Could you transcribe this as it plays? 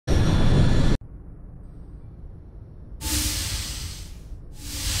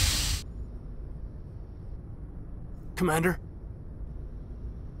Commander?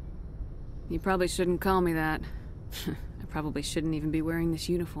 You probably shouldn't call me that. I probably shouldn't even be wearing this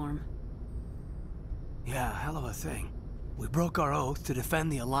uniform. Yeah, hell of a thing. We broke our oath to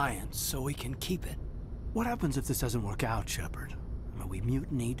defend the Alliance, so we can keep it. What happens if this doesn't work out, Shepard? I mean, we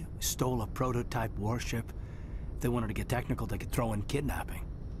mutinied, we stole a prototype warship. If they wanted to get technical, they could throw in kidnapping.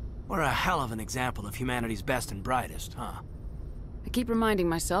 We're a hell of an example of humanity's best and brightest, huh? I keep reminding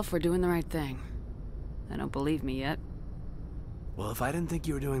myself we're doing the right thing. They don't believe me yet. Well, if I didn't think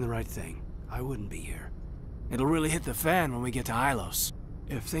you were doing the right thing, I wouldn't be here. It'll really hit the fan when we get to Ilos.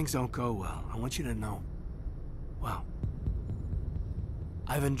 If things don't go well, I want you to know, well,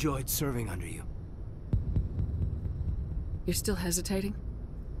 I've enjoyed serving under you. You're still hesitating?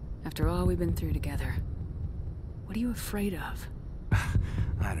 After all we've been through together. What are you afraid of?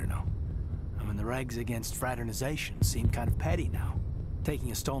 I don't know. I mean, the regs against fraternization seem kind of petty now.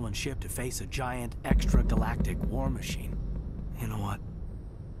 Taking a stolen ship to face a giant, extra-galactic war machine. You know what?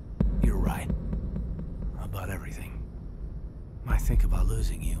 You're right. About everything. I think about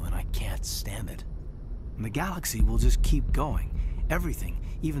losing you, and I can't stand it. And the galaxy will just keep going. Everything,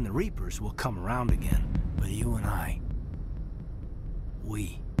 even the Reapers, will come around again. But you and I,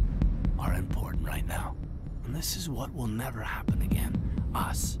 we are important right now. And this is what will never happen again.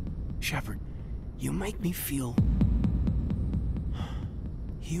 Us. Shepard, you make me feel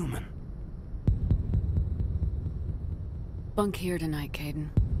human. Bunk here tonight, Kaidan.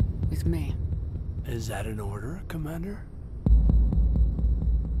 With me. Is that an order, Commander?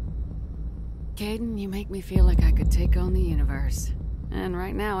 Kaidan, you make me feel like I could take on the universe. And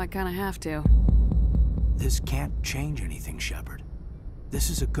right now, I kinda have to. This can't change anything, Shepard. This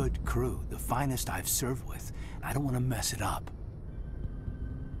is a good crew, the finest I've served with. I don't want to mess it up.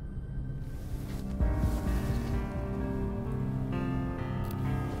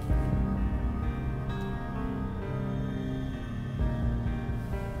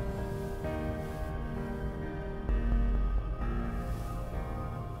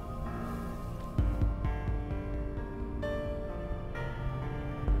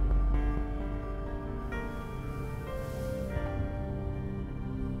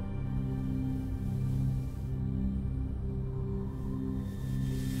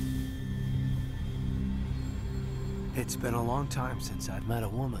 It's been a long time since I've met a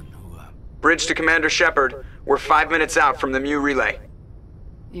woman who, Bridge to Commander Shepard. We're 5 minutes out from the Mu relay.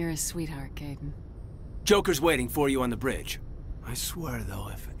 You're a sweetheart, Kaidan. Joker's waiting for you on the bridge. I swear, though,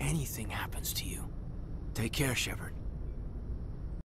 if anything happens to you, take care, Shepard.